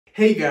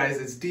Hey guys,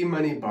 it's D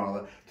Money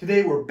Bala.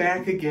 Today we're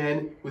back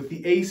again with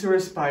the Acer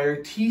Aspire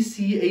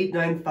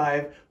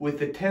TC-895 with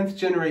the 10th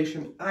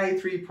generation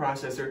i3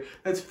 processor.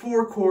 That's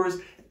 4 cores,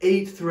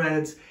 8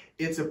 threads.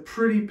 It's a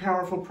pretty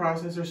powerful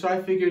processor, so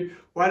I figured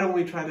why don't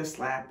we try to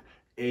slap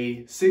a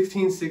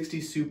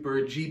 1660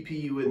 Super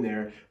GPU in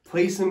there,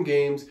 play some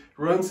games,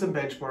 run some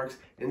benchmarks,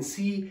 and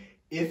see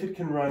if it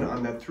can run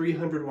on that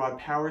 300 watt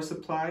power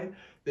supply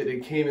that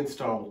it came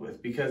installed with,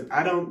 because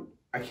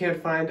I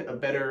can't find a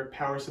better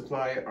power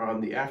supply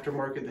on the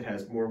aftermarket that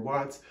has more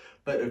watts,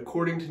 but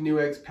according to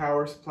Newegg's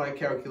power supply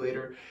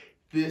calculator,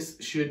 this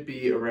should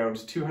be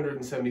around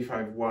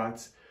 275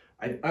 watts.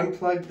 I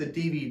unplugged the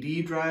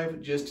DVD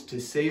drive just to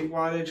save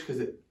wattage,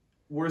 because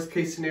worst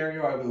case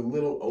scenario, I was a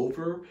little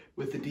over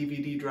with the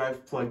DVD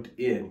drive plugged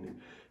in.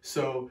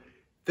 So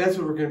that's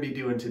what we're going to be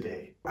doing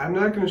today. I'm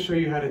not going to show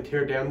you how to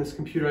tear down this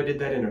computer. I did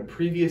that in a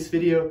previous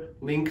video,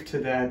 link to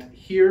that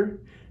here,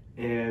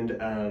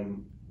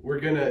 and we're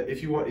gonna,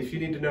 if you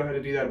need to know how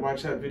to do that,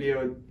 watch that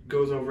video. It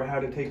goes over how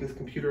to take this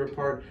computer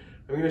apart.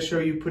 I'm gonna show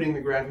you putting the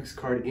graphics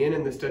card in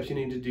and the steps you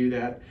need to do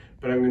that,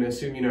 but I'm gonna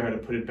assume you know how to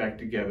put it back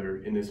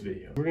together in this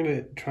video. We're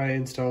gonna try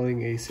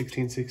installing a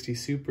 1660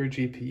 Super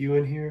GPU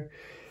in here.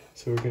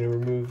 So we're gonna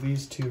remove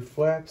these two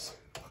flaps,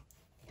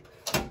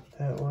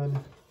 that one,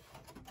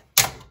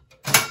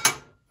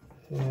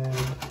 and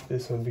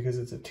this one, because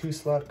it's a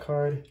 2-slot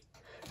card.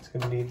 It's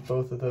gonna need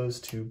both of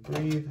those to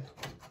breathe.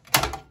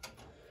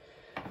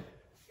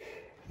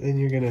 Then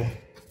you're gonna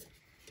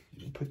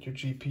put your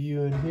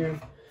GPU in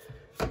here,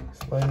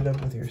 slide it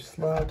up with your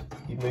slot.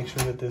 You make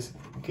sure that this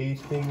gate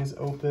thing is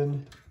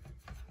open.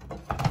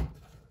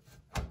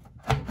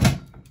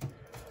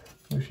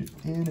 Push it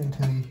in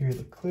until you hear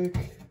the click.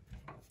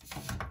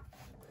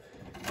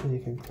 Then you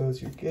can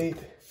close your gate.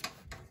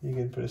 You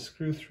can put a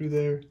screw through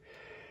there.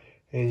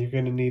 And you're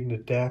gonna need an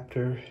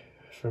adapter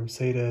from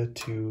SATA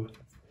to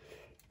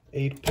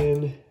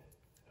 8-pin.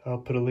 I'll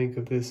put a link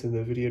of this in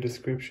the video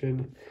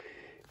description.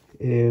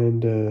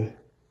 And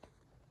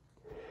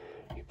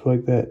you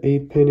plug that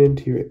 8-pin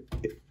into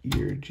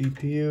your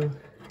GPU. You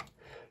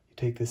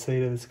take the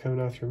SATA that's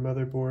coming off your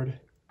motherboard,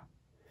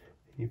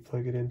 and you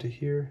plug it into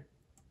here,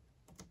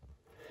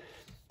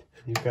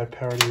 and you've got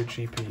power to your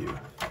GPU.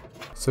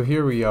 So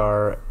here we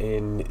are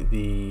in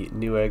the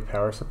Newegg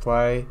power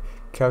supply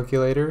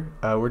calculator.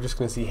 We're just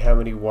going to see how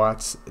many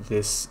watts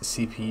this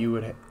CPU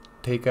would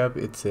take up.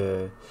 It's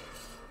a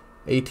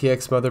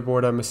ATX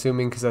motherboard, I'm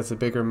assuming, because that's a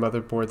bigger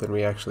motherboard than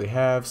we actually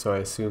have, so I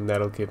assume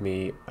that'll give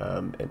me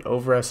an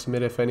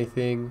overestimate if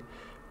anything.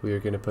 We are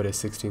going to put a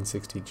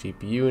 1660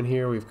 GPU in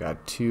here. We've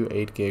got 2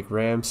 8GB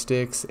RAM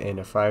sticks and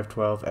a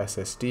 512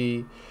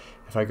 SSD.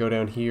 If I go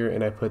down here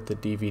and I put the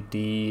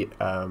DVD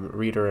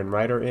reader and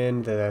writer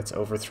in, then that's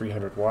over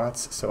 300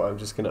 watts, so I'm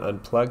just going to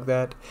unplug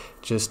that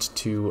just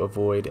to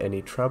avoid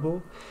any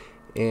trouble.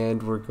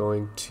 And we're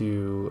going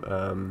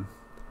to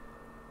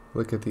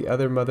look at the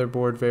other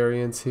motherboard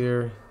variants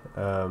here,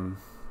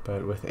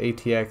 but with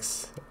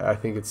ATX, I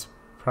think it's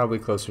probably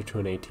closer to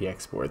an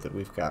ATX board that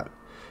we've got.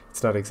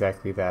 It's not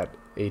exactly that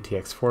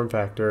ATX form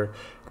factor.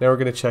 Now we're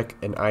going to check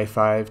an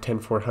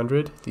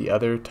i5-10400, the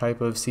other type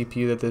of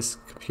CPU that this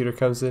computer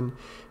comes in.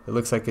 It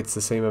looks like it's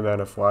the same amount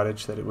of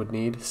wattage that it would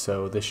need,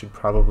 so this should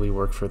probably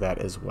work for that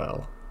as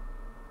well.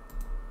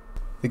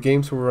 The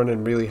games were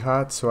running really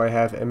hot, so I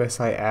have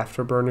MSI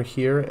Afterburner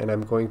here, and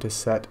I'm going to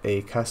set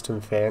a custom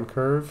fan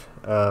curve.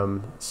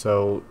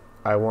 So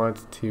I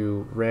want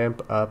to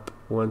ramp up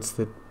once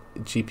the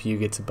GPU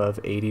gets above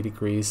 80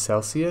 degrees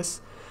Celsius.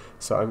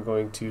 So I'm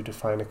going to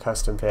define a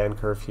custom fan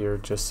curve here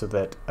just so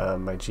that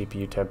my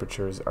GPU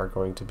temperatures are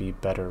going to be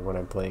better when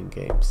I'm playing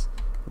games.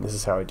 And this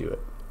is how I do it.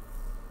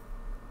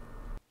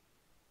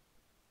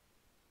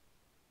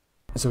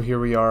 So here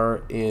we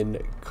are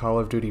in Call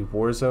of Duty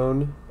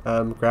Warzone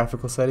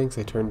graphical settings.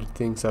 I turned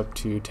things up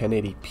to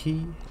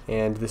 1080p,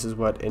 and this is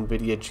what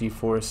Nvidia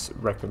GeForce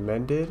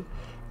recommended.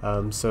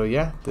 So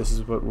yeah, this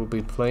is what we'll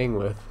be playing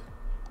with.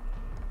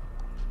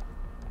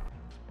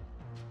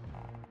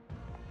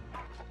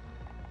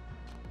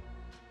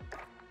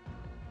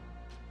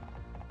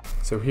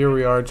 So here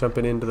we are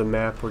jumping into the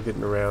map. We're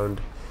getting around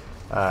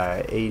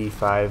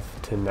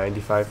 85 to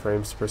 95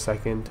 frames per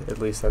second. At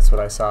least that's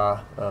what I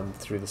saw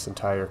through this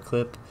entire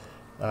clip.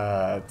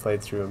 I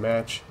played through a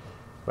match.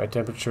 My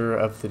temperature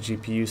of the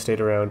GPU stayed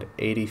around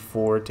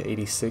 84 to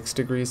 86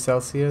 degrees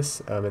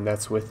Celsius, and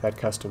that's with that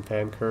custom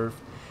fan curve.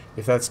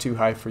 If that's too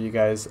high for you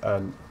guys,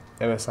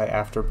 MSI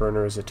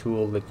Afterburner is a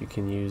tool that you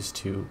can use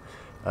to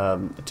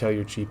tell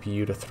your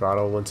GPU to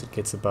throttle once it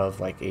gets above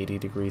like 80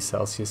 degrees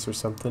Celsius or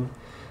something.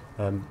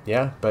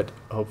 Yeah, but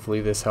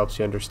hopefully this helps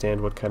you understand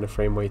what kind of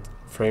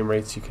frame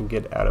rates you can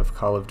get out of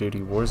Call of Duty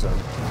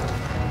Warzone.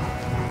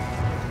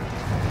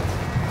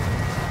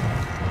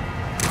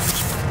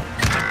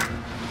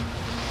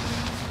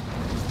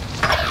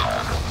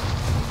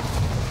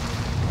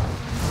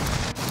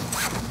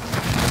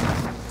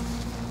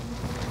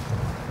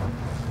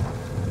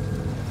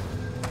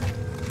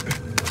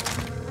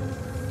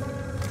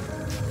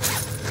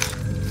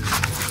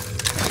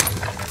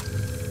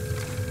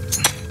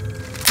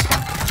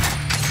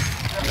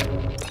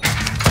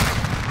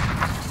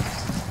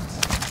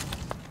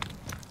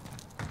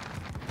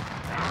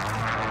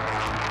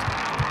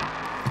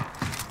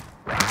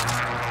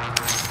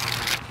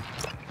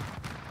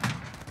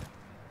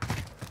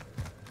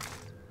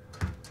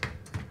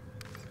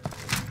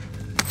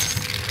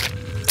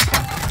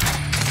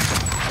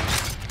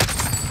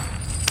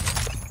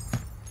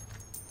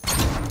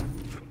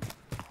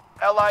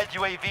 Allied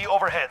UAV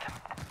overhead.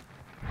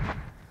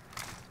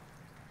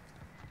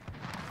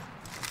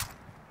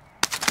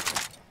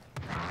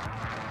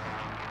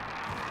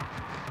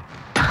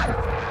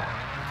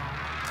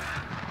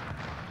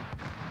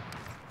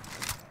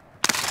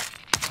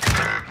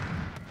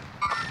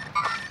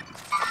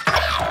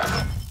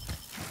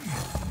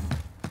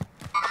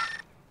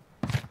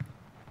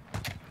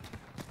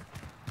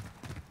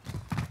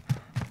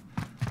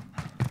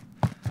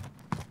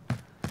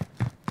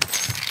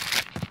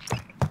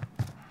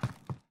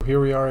 Here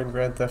we are in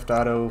Grand Theft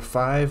Auto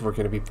 5. We're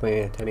going to be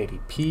playing at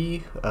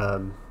 1080p.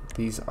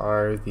 These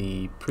are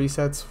the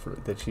presets for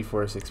the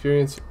GeForce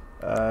Experience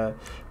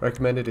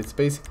recommended. It's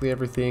basically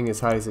everything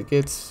as high as it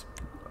gets,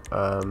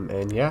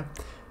 and yeah,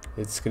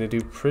 it's going to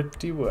do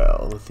pretty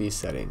well with these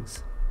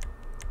settings.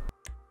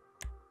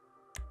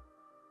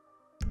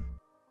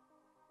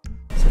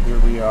 So here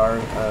we are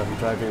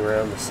driving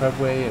around the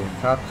subway in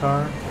a cop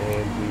car,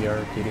 and we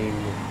are getting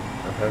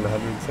around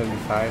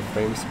 175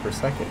 frames per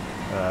second.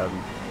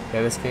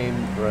 Yeah, this game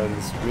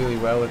runs really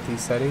well at these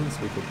settings.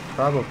 We could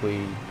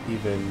probably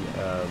even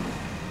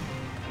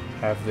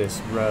have this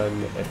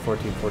run at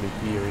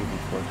 1440p or even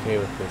 4K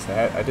with this.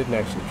 I didn't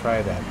actually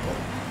try that, but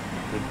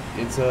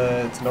it's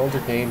an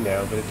older game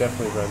now, but it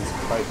definitely runs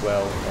quite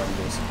well on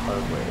this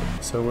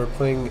hardware. So we're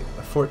playing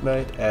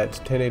Fortnite at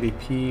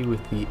 1080p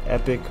with the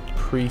Epic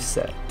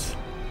preset.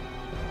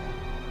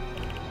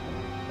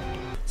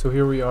 So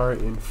here we are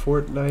in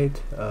Fortnite.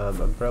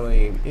 Umbrella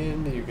aim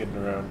in, you're getting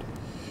around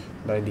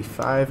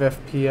 95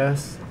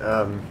 FPS.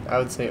 I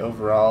would say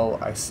overall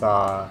I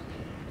saw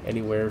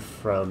anywhere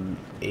from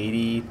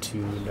 80 to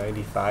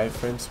 95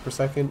 frames per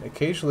second.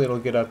 Occasionally it'll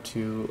get up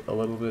to a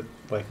little bit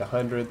like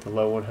 100, the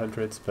low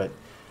 100s, but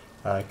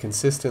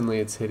consistently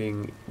it's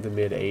hitting the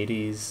mid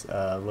 80s,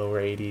 lower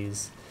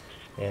 80s,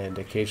 and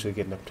occasionally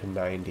getting up to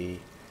 90.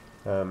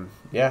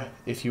 Yeah,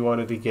 if you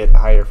wanted to get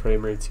higher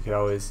frame rates, you could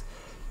always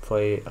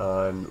play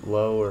on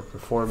low or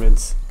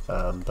performance.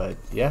 But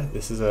yeah,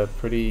 this is a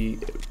pretty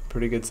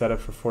good setup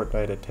for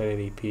Fortnite at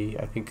 1080p.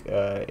 I think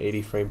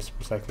 80 frames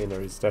per second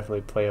is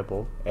definitely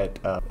playable at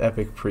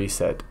Epic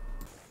preset.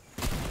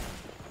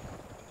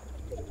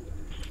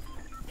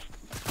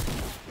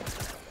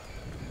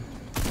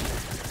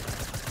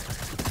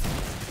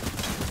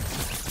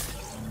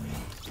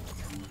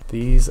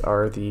 These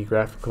are the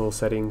graphical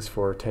settings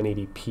for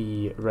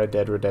 1080p Red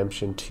Dead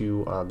Redemption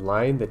 2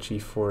 Online that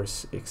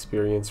GeForce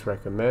Experience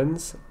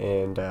recommends,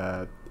 and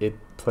it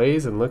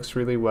plays and looks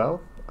really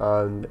well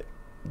on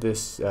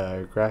this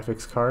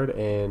graphics card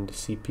and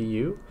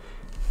CPU.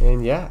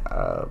 And yeah,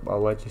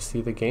 I'll let you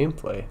see the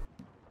gameplay.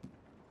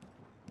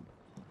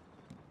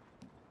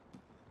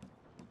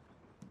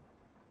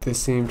 This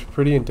seemed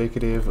pretty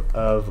indicative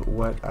of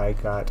what I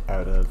got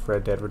out of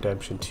Red Dead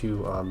Redemption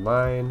 2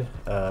 Online.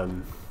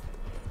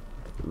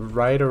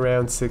 Right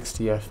around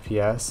 60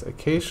 FPS.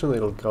 Occasionally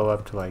it'll go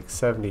up to like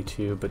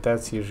 72, but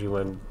that's usually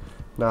when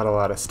not a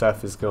lot of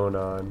stuff is going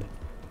on.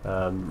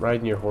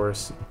 Riding your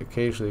horse,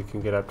 occasionally you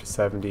can get up to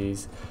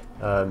 70s.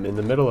 In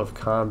the middle of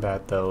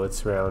combat though,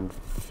 it's around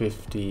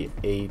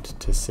 58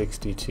 to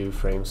 62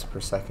 frames per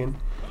second.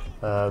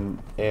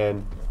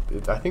 And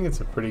I think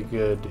it's a pretty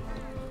good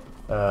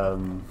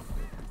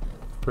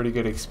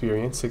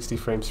experience. 60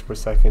 frames per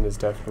second is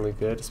definitely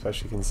good,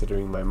 especially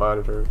considering my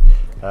monitor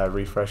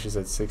refreshes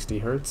at 60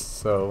 Hertz,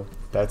 so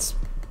that's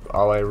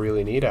all I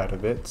really need out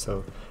of it.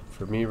 So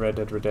for me, Red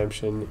Dead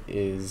Redemption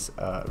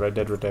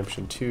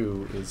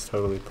 2 is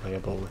totally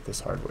playable with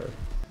this hardware.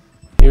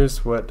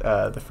 Here's what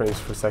the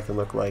frames per second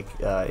look like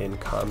in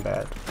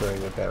combat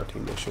during a bounty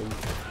mission.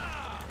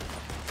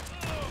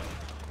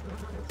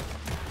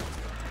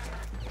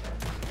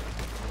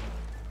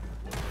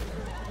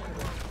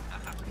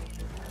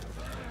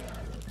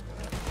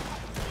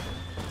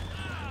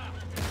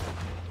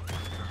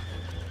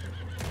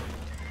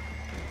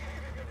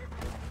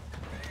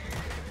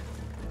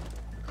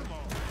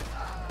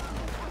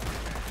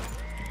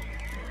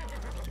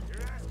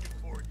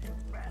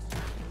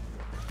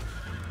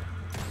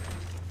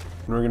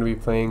 And we're going to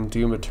be playing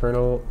Doom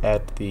Eternal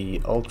at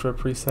the Ultra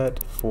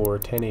preset for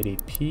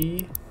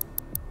 1080p,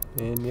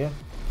 and yeah.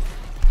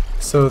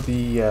 So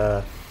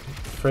the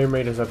frame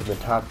rate is up in the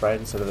top right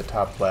instead of the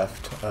top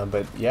left,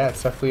 but yeah,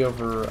 it's definitely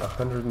over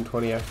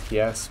 120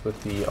 FPS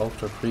with the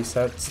Ultra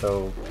preset,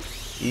 so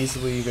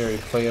easily very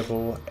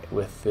playable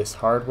with this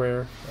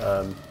hardware.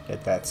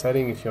 At that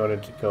setting, if you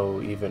wanted to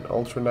go even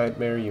Ultra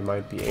Nightmare, you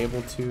might be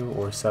able to,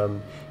 or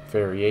some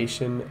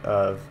variation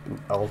of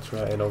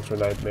Ultra and Ultra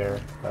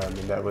Nightmare, and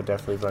that would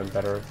definitely run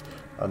better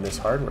on this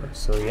hardware.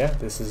 So yeah,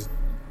 this has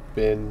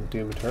been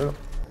Doom Eternal.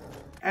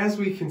 As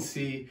we can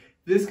see,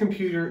 this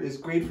computer is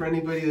great for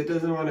anybody that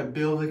doesn't want to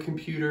build a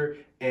computer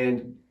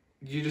and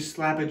you just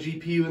slap a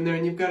GPU in there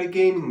and you've got a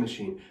gaming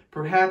machine.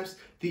 Perhaps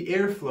the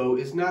airflow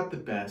is not the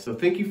best. So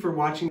thank you for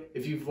watching.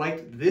 If you've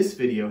liked this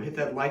video, hit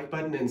that like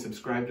button and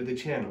subscribe to the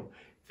channel.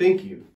 Thank you.